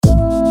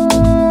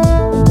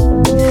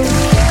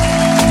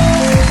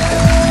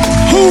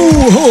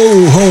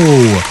ho,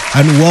 ho,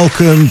 and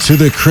welcome to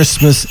the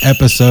Christmas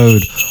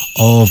episode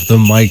of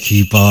the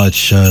Mikey Bard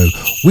Show.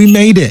 We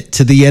made it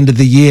to the end of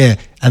the year,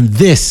 and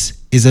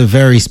this is a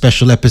very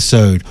special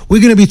episode. We're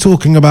going to be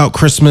talking about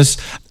Christmas,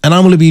 and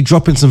I'm going to be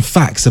dropping some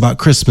facts about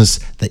Christmas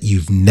that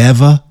you've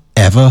never,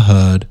 ever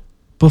heard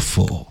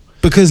before.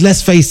 Because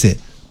let's face it,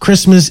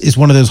 Christmas is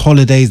one of those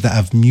holidays that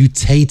have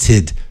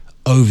mutated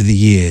over the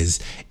years.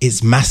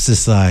 It's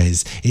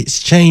mastersized.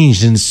 It's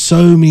changed in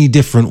so many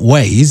different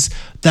ways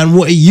than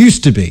what it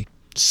used to be.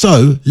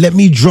 So let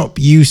me drop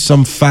you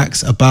some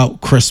facts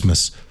about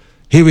Christmas.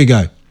 Here we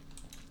go.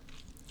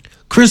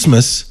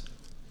 Christmas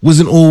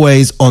wasn't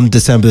always on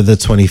December the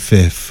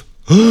 25th.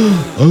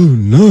 Oh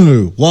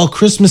no. While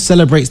Christmas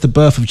celebrates the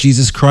birth of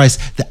Jesus Christ,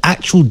 the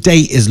actual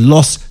date is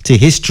lost to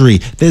history.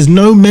 There's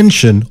no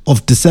mention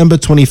of December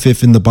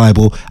 25th in the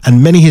Bible,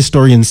 and many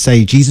historians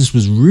say Jesus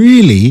was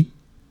really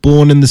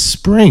born in the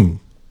spring.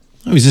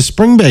 Oh, he's a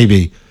spring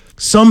baby.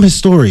 Some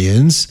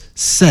historians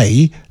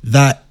say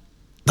that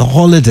the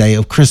holiday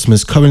of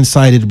Christmas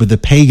coincided with the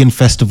pagan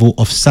festival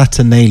of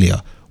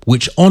Saturnalia,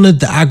 which honored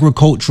the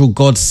agricultural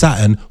god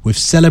Saturn with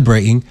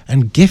celebrating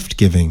and gift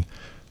giving.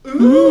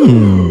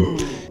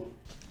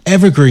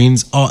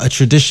 Evergreens are a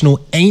traditional,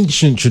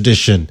 ancient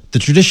tradition. The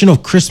tradition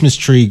of Christmas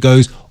tree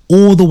goes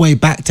all the way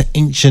back to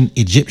ancient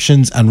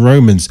Egyptians and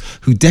Romans,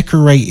 who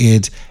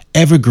decorated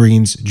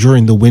evergreens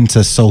during the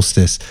winter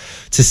solstice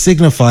to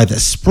signify that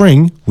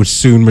spring would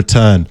soon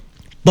return.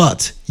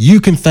 But you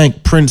can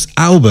thank Prince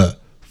Albert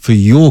for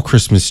your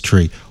Christmas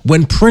tree.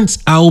 When Prince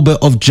Albert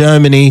of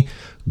Germany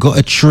got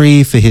a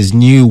tree for his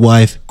new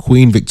wife,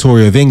 Queen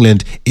Victoria of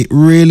England, it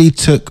really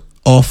took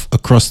off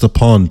across the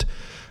pond.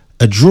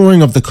 A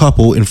drawing of the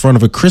couple in front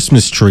of a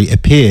Christmas tree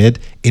appeared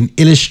in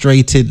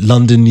Illustrated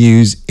London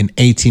News in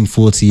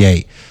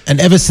 1848. And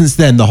ever since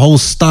then, the whole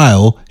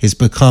style has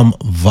become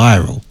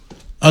viral.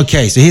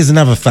 Okay, so here's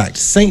another fact.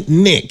 Saint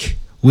Nick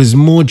was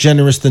more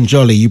generous than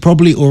jolly. You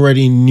probably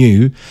already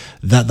knew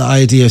that the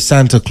idea of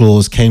Santa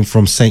Claus came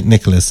from Saint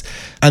Nicholas.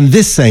 And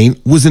this saint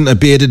wasn't a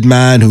bearded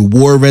man who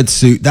wore a red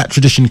suit. That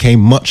tradition came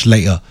much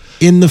later.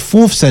 In the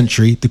 4th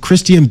century, the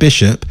Christian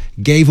bishop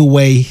gave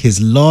away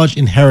his large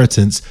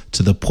inheritance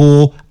to the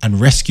poor and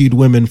rescued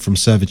women from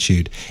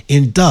servitude.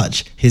 In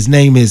Dutch, his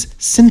name is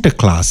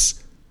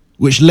Sinterklaas,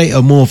 which later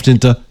morphed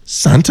into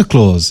Santa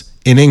Claus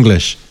in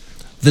English.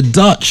 The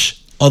Dutch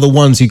are the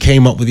ones who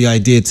came up with the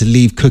idea to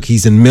leave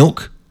cookies and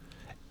milk.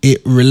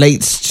 It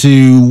relates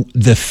to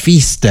the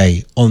feast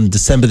day on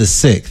December the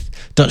 6th.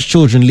 Dutch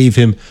children leave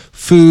him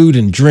food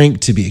and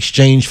drink to be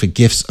exchanged for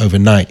gifts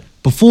overnight.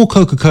 Before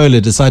Coca-Cola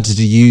decided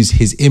to use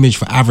his image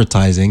for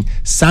advertising,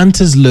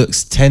 Santa's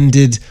looks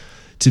tended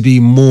to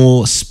be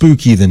more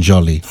spooky than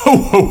jolly.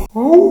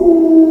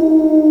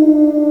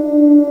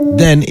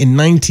 Then in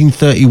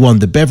 1931,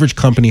 the beverage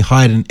company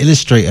hired an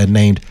illustrator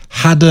named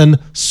Haddon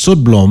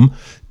Sundblom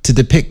to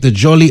depict the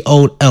jolly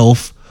old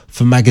elf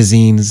for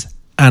magazines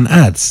and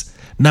ads.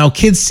 Now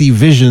kids see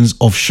visions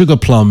of sugar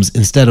plums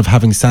instead of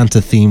having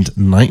Santa-themed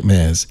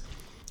nightmares.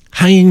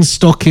 Hanging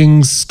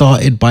stockings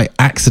started by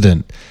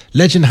accident.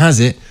 Legend has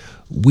it,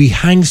 we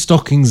hang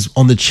stockings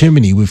on the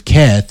chimney with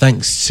care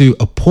thanks to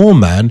a poor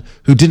man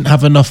who didn't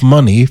have enough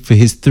money for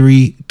his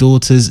 3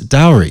 daughters'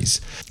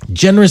 dowries.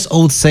 Generous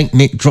old Saint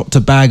Nick dropped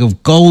a bag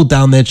of gold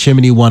down their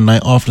chimney one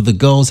night after the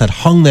girls had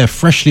hung their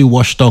freshly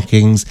washed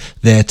stockings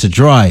there to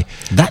dry.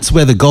 That's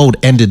where the gold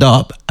ended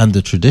up, and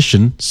the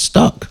tradition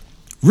stuck.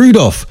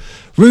 Rudolph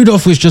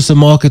was just a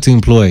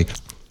marketing ploy.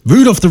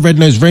 Rudolph the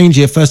Red-Nosed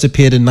Reindeer first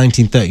appeared in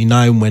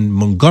 1939 when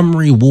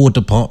Montgomery Ward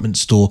department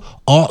store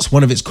asked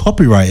one of its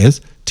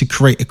copywriters to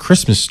create a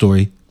Christmas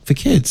story for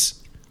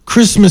kids.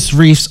 Christmas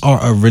wreaths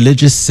are a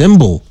religious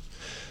symbol.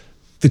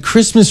 The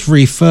Christmas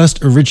wreath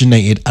first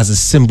originated as a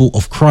symbol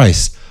of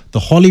Christ. The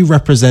holly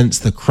represents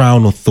the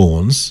crown of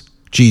thorns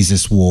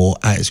Jesus wore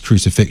at his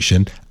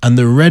crucifixion, and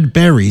the red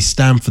berries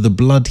stand for the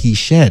blood he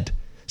shed.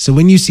 So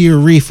when you see a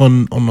wreath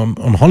on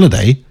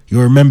holiday,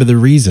 you'll remember the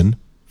reason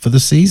for the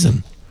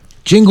season.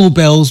 Jingle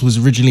Bells was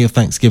originally a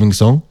Thanksgiving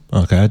song.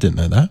 Okay, I didn't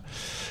know that.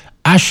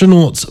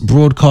 Astronauts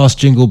broadcast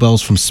Jingle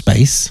Bells from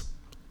space.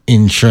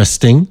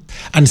 Interesting.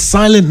 And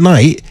Silent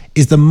Night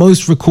is the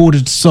most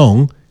recorded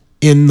song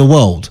in the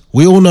world.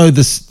 We all know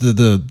this,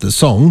 the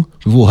song.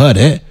 We've all heard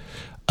it.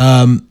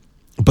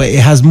 But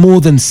it has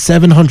more than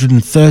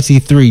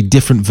 733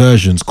 different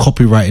versions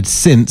copyrighted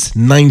since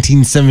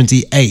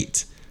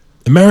 1978.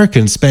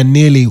 Americans spend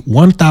nearly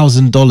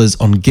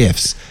 $1,000 on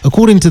gifts.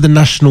 According to the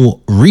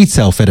National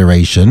Retail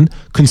Federation,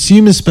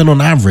 consumers spend on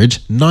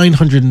average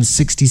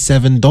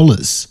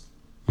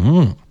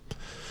 $967.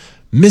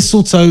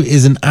 Mistletoe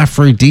is an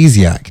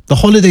aphrodisiac. The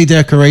holiday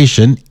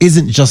decoration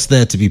isn't just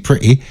there to be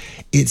pretty,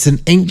 it's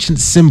an ancient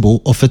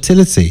symbol of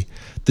fertility.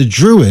 The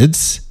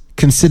Druids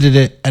considered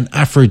it an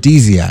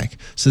aphrodisiac.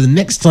 So the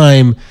next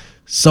time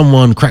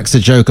someone cracks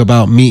a joke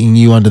about meeting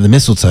you under the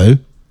mistletoe,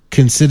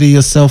 consider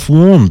yourself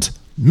warned.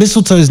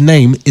 Mistletoe's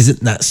name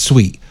isn't that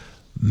sweet.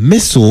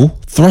 Missel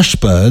thrush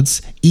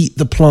birds eat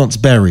the plant's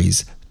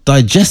berries,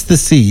 digest the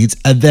seeds,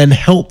 and then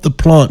help the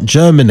plant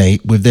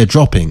germinate with their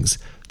droppings.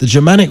 The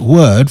Germanic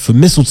word for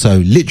mistletoe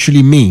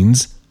literally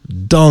means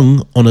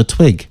dung on a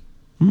twig.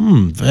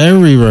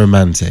 Very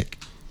romantic.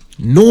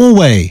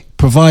 Norway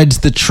provides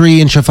the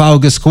tree in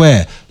Trafalgar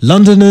Square.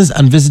 Londoners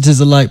and visitors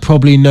alike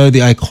probably know the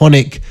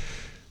iconic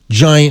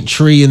giant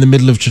tree in the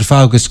middle of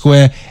Trafalgar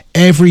Square.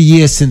 Every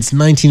year since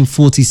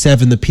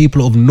 1947, the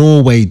people of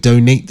Norway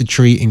donate the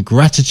tree in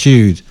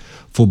gratitude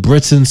for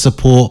Britain's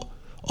support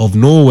of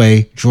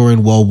Norway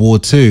during World War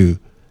II.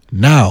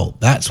 Now,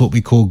 that's what we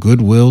call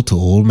goodwill to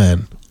all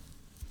men.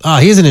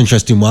 Here's an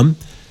interesting one.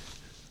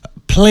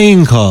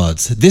 Playing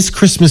cards. This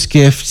Christmas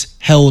gift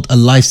held a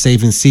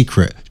life-saving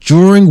secret.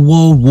 During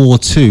World War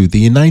II, the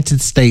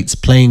United States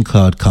Playing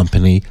Card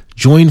Company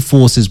joined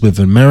forces with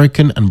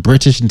American and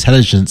British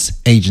intelligence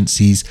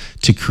agencies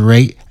to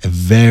create a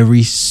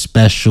very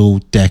special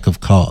deck of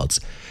cards.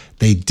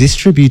 They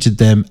distributed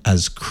them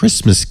as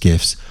Christmas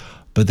gifts,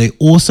 but they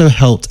also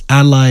helped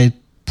Allied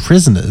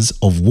prisoners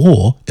of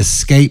war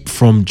escape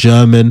from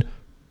German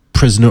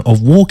prisoner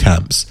of war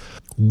camps.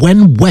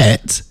 When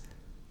wet,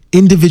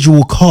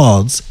 individual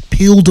cards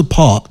peeled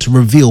apart to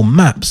reveal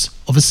maps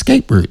of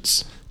escape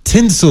routes.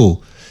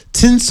 Tinsel.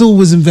 Tinsel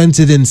was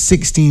invented in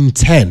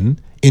 1610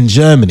 in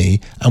Germany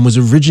and was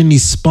originally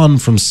spun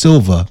from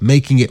silver,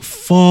 making it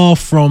far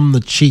from the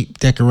cheap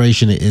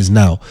decoration it is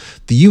now.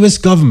 The US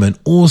government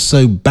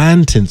also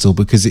banned tinsel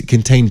because it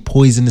contained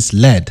poisonous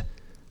lead,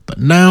 but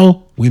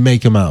now we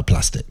make them out of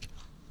plastic.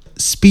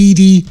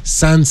 Speedy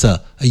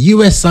Santa. A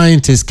US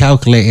scientist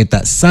calculated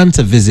that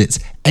Santa visits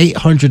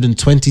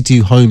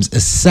 822 homes a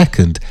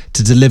second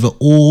to deliver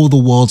all the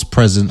world's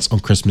presents on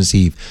Christmas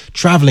Eve,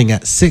 traveling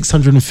at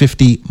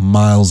 650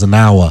 miles an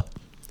hour.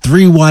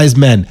 Three wise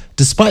men.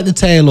 Despite the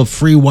tale of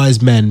three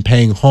wise men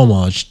paying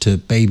homage to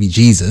baby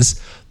Jesus,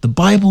 the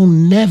Bible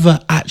never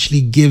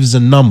actually gives a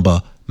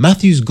number.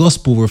 Matthew's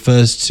gospel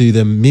refers to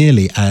them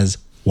merely as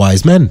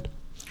wise men.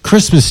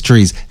 Christmas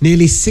trees.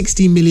 Nearly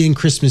 60 million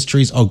Christmas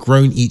trees are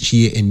grown each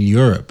year in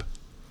Europe.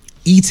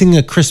 Eating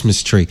a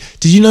Christmas tree.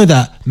 Did you know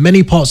that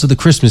many parts of the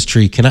Christmas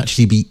tree can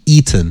actually be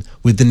eaten,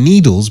 with the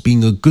needles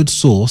being a good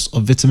source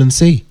of vitamin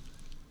C?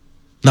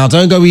 Now,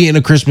 don't go eating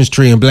a Christmas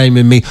tree and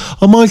blaming me.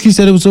 Oh, Mikey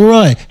said it was all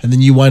right. And then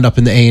you wind up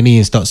in the A&E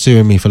and start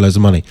suing me for loads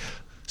of money.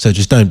 So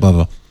just don't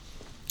bother.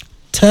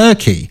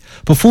 Turkey.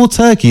 Before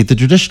turkey, the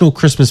traditional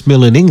Christmas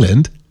meal in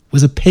England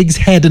was a pig's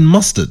head and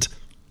mustard.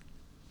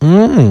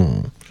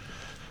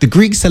 The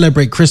Greeks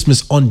celebrate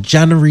Christmas on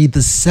January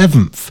the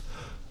 7th,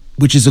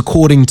 which is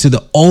according to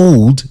the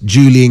old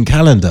Julian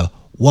calendar,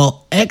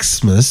 while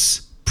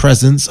Xmas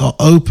presents are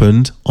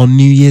opened on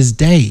New Year's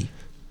Day.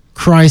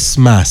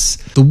 Christmas.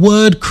 The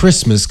word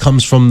Christmas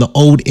comes from the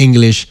Old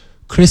English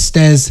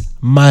Christes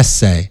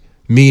Masse,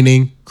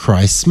 meaning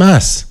Christ's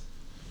Mass.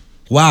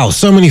 Wow,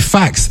 so many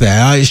facts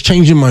there. It's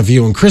changing my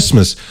view on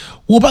Christmas.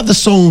 What about the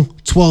song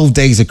 12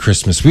 Days of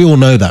Christmas? We all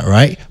know that,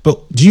 right?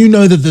 But do you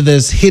know that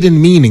there's hidden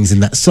meanings in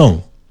that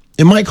song?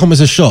 It might come as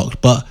a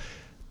shock, but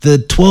the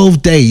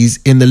 12 days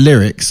in the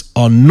lyrics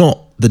are not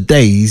the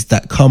days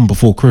that come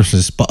before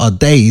Christmas, but are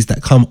days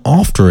that come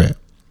after it.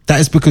 That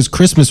is because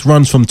Christmas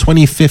runs from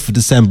 25th of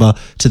December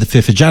to the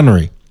 5th of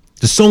January.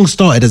 The song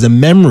started as a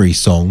memory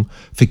song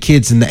for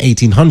kids in the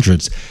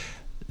 1800s.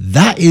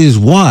 That is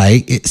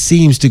why it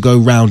seems to go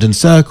round in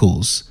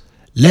circles.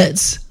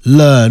 Let's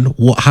learn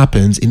what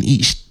happens in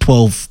each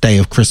 12th day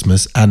of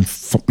Christmas and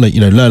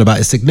learn about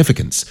its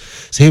significance.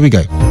 So here we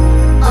go.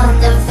 On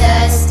the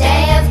first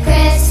day of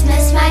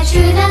Christmas, my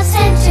true love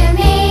sent to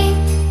me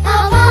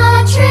a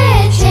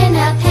partridge in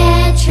a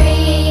pear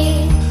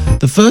tree.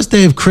 The first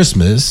day of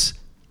Christmas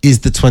is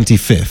the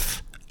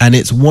 25th, and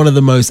it's one of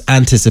the most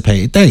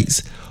anticipated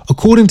days.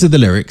 According to the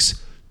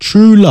lyrics,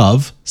 true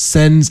love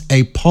sends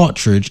a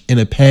partridge in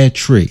a pear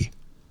tree,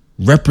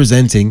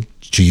 representing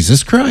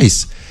Jesus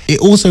Christ. It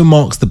also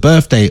marks the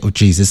birthday of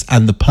Jesus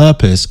and the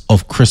purpose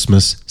of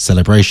Christmas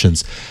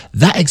celebrations.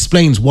 That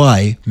explains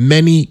why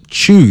many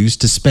choose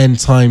to spend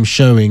time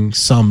showing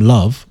some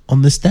love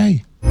on this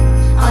day.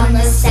 On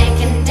the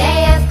second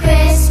day of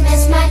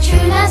Christmas, my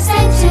true love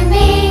sent to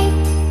me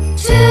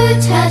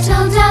 2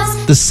 turtle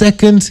doves. The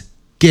second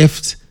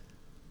gift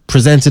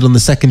presented on the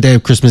second day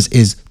of Christmas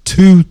is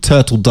 2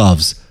 turtle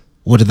doves.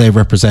 What do they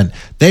represent?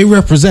 They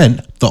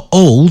represent the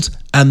Old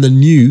and the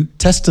New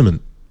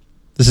Testament.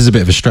 This is a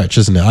bit of a stretch,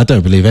 isn't it? I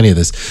don't believe any of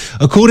this.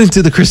 According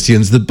to the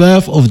Christians, the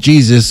birth of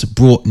Jesus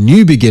brought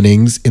new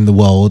beginnings in the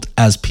world,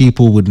 as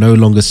people would no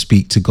longer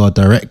speak to God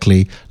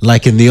directly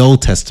like in the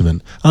Old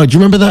Testament. Oh, do you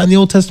remember that in the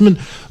Old Testament?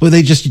 Where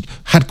they just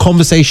had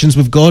conversations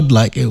with God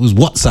like it was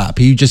WhatsApp.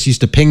 He just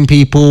used to ping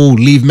people,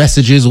 leave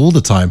messages all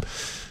the time.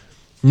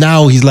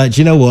 Now he's like,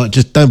 do you know what?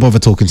 Just don't bother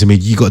talking to me.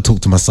 You got to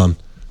talk to my son.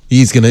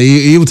 He'll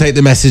take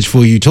the message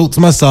for you. Talk to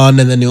my son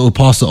and then he'll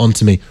pass it on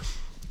to me.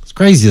 It's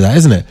crazy that,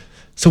 isn't it?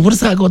 So what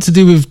has that got to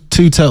do with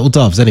 2 turtle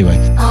doves anyway?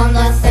 On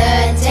the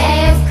third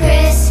day of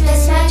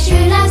Christmas, my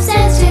true love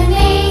sent to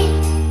me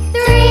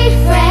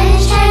 3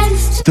 French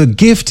hens. The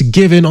gift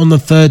given on the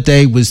third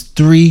day was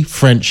 3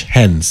 French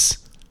hens.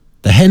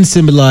 The hens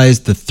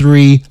symbolized the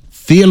 3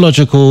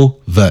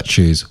 theological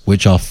virtues,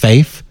 which are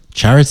faith,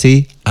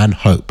 charity, and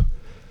hope.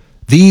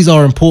 These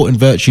are important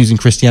virtues in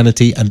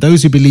Christianity, and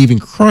those who believe in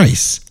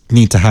Christ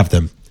need to have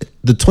them.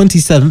 The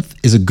 27th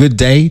is a good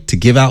day to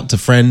give out to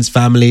friends,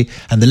 family,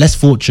 and the less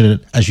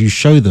fortunate as you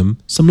show them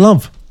some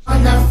love.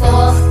 On the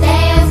fourth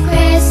day of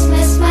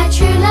Christmas, my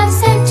true love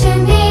sent to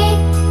me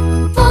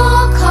 4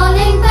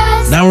 calling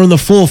birds. Now we're on the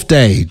fourth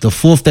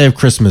day of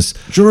Christmas.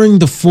 During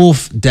the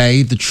fourth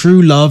day, the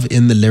true love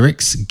in the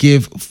lyrics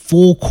give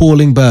 4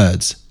 calling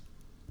birds.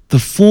 The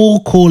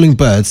 4 calling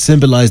birds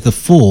symbolize the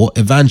 4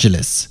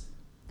 evangelists: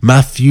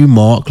 Matthew,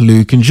 Mark,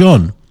 Luke, and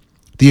John.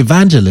 The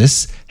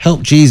evangelists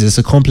helped Jesus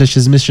accomplish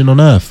his mission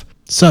on earth.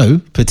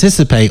 So,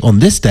 participate on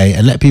this day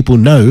and let people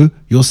know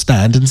your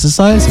stand in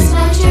society.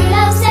 My true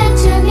love sent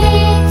to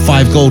me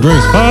 5 gold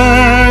rings.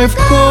 5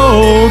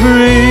 gold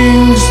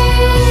rings.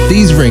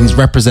 These rings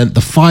represent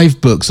the 5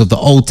 books of the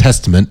Old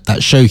Testament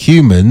that show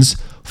humans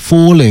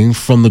falling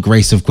from the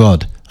grace of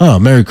God. Oh,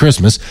 Merry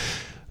Christmas.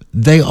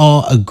 They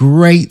are a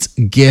great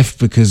gift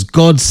because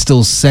God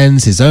still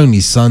sends his only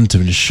son to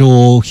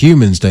ensure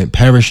humans don't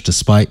perish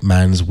despite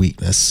man's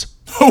weakness.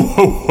 Ho,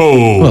 ho,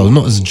 ho! Well,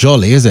 not as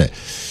jolly, is it?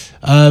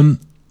 On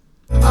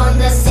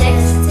the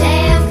 6th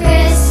day of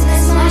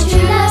Christmas, my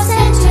true love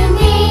sent to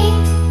me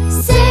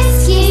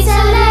 6 geese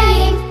a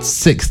laying.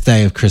 6th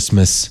day of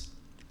Christmas.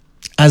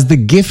 As the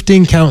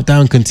gifting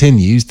countdown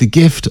continues, the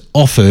gift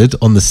offered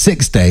on the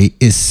 6th day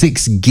is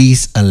 6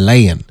 geese a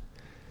laying.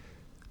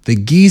 The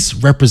geese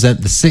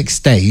represent the 6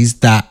 days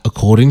that,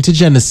 according to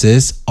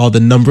Genesis, are the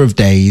number of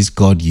days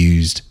God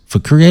used for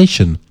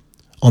creation.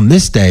 On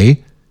this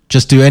day,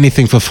 just do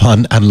anything for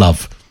fun and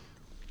love.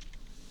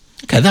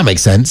 Okay, that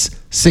makes sense.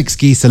 6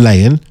 geese are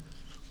laying.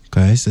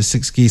 Okay, so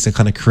 6 geese are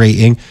kind of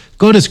creating.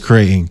 God is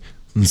creating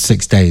in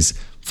 6 days.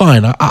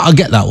 Fine, I'll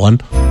get that one.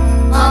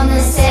 On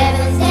the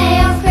 7th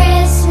day of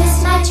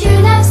Christmas, my true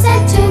love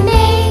sent to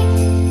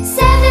me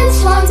 7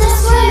 swans are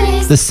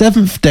swimming. The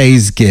 7th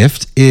day's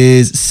gift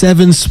is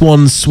 7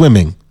 swans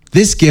swimming.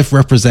 This gift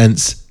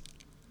represents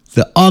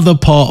the other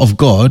part of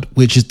God,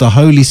 which is the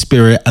Holy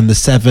Spirit and the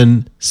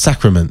 7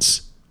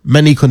 sacraments.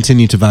 Many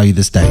continue to value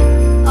this day.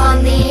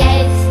 On the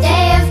 8th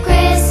day of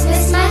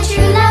Christmas, my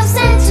true love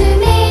sent to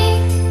me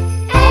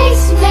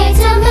 8 maids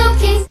are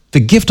milking.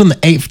 The gift on the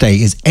 8th day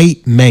is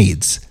 8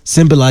 maids,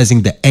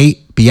 symbolizing the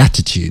 8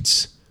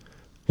 Beatitudes.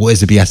 What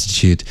is a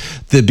Beatitude?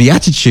 The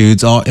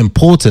Beatitudes are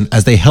important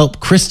as they help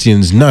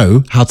Christians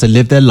know how to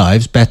live their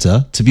lives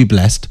better to be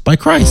blessed by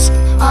Christ.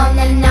 On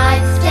the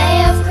 9th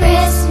day of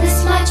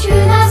Christmas, my true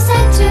love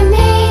sent to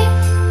me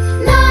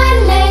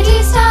 9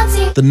 ladies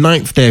dancing. The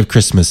 9th day of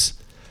Christmas.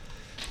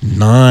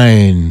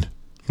 9.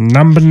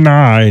 Number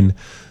 9.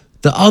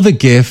 The other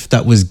gift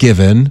that was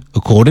given,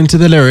 according to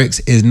the lyrics,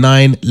 is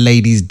 9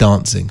 ladies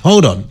dancing.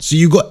 Hold on. So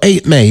you got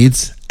 8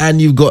 maids and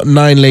you've got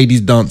 9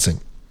 ladies dancing.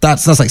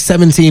 That's like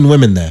 17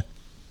 women there.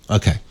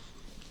 Okay.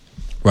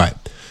 Right.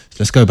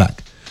 Let's go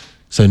back.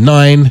 So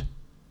 9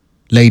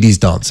 ladies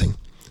dancing.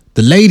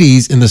 The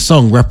ladies in the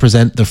song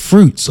represent the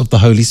fruits of the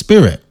Holy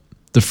Spirit.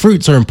 The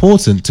fruits are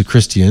important to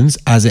Christians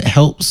as it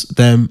helps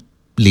them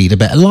lead a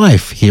better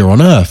life here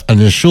on earth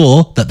and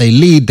ensure that they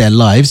lead their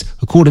lives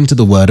according to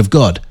the word of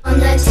God. On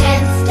the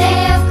 10th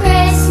day of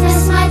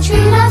Christmas, my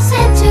true love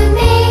sent to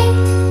me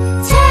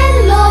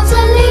 10 lords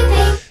are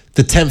leaping.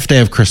 The 10th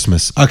day of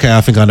Christmas. Okay,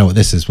 I think I know what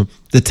this is.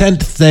 The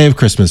 10th day of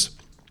Christmas.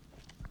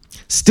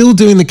 Still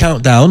doing the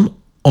countdown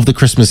of the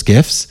Christmas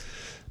gifts.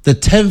 The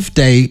 10th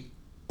day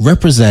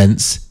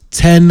represents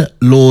 10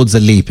 lords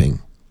are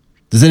leaping.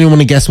 Does anyone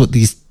want to guess what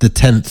the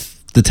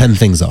 10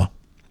 things are?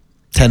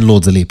 10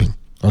 lords are leaping.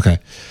 Okay.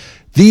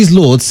 These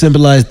lords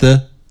symbolize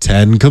the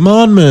 10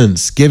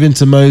 commandments given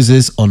to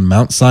Moses on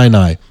Mount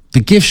Sinai.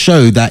 The gifts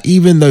show that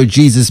even though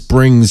Jesus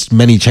brings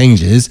many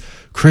changes,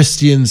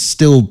 Christians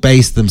still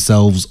base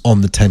themselves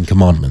on the 10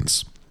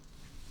 commandments.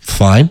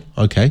 Fine.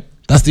 Okay.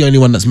 That's the only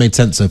one that's made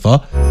sense so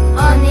far.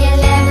 On the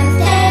 11th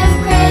day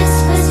of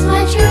Christmas,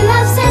 my true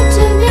love sent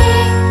to me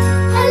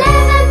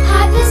 11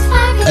 pipers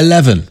piping.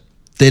 11.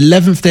 The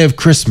 11th day of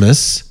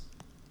Christmas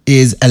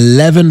is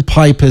 11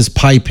 pipers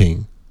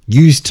piping,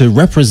 used to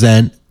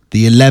represent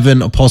the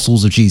 11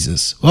 apostles of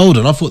Jesus. Hold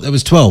on, I thought there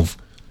was 12.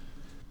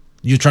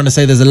 You're trying to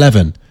say there's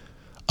 11.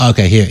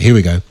 Okay, here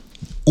we go.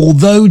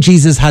 Although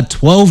Jesus had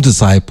 12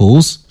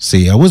 disciples,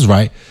 see, I was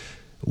right,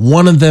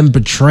 one of them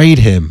betrayed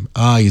him.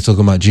 You're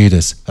talking about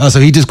Judas. So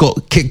he just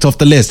got kicked off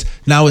the list.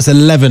 Now it's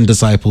 11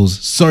 disciples.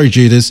 Sorry,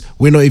 Judas,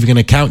 we're not even going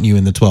to count you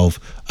in the 12.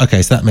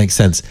 Okay, so that makes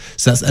sense.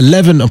 So that's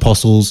 11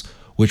 apostles,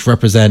 which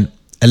represent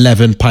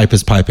 11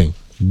 pipers piping.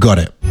 Got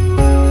it.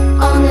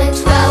 On the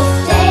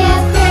 12th day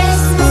of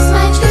Christmas,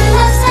 my true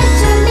love sent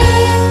to me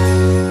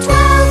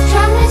 12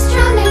 drummers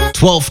drumming.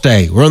 12th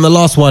day. We're on the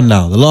last one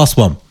now. The last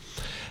one.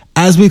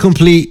 As we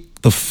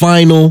complete the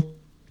final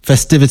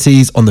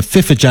festivities on the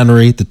 5th of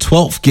January, the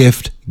 12th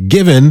gift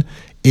given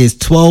is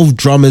 12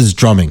 drummers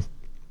drumming,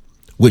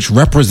 which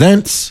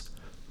represents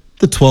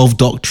the 12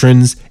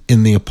 doctrines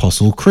in the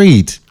Apostle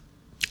Creed.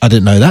 I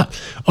didn't know that.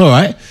 All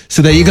right.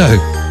 So there you go.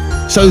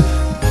 So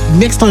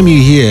next time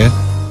you hear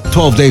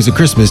 12 Days of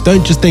Christmas,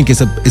 don't just think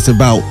it's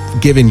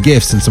about giving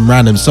gifts and some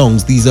random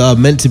songs. These are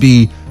meant to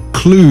be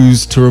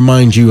clues to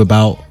remind you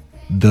about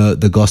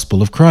the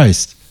gospel of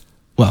Christ.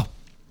 Well,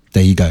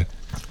 there you go.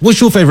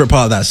 What's your favorite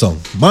part of that song?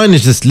 Mine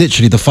is just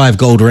literally the 5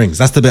 gold rings.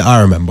 That's the bit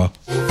I remember.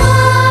 5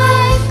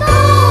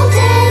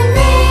 golden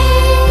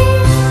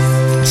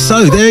rings.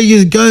 So there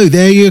you go.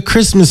 There are your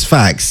Christmas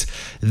facts.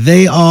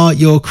 They are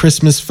your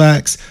Christmas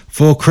facts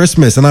for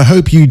Christmas. And I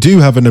hope you do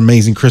have an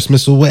amazing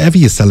Christmas or whatever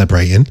you're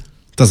celebrating.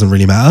 Doesn't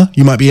really matter.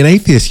 You might be an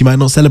atheist. You might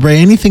not celebrate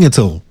anything at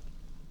all.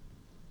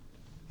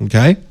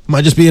 Okay?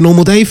 Might just be a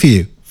normal day for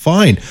you.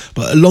 Fine.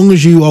 But as long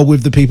as you are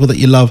with the people that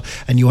you love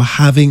and you are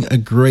having a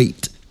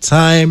great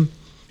time,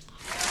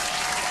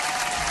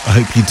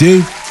 I hope you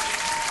do.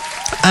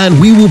 And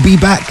we will be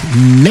back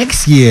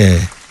next year.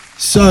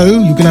 So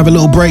you can have a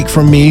little break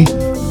from me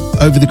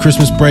over the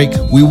Christmas break.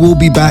 We will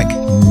be back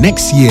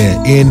next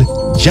year in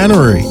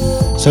January.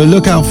 So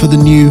look out for the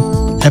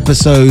new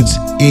episodes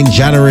in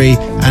January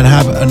and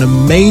have an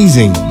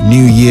amazing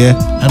new year.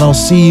 And I'll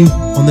see you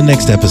on the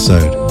next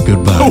episode.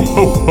 Goodbye. Ho,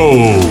 ho,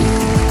 ho.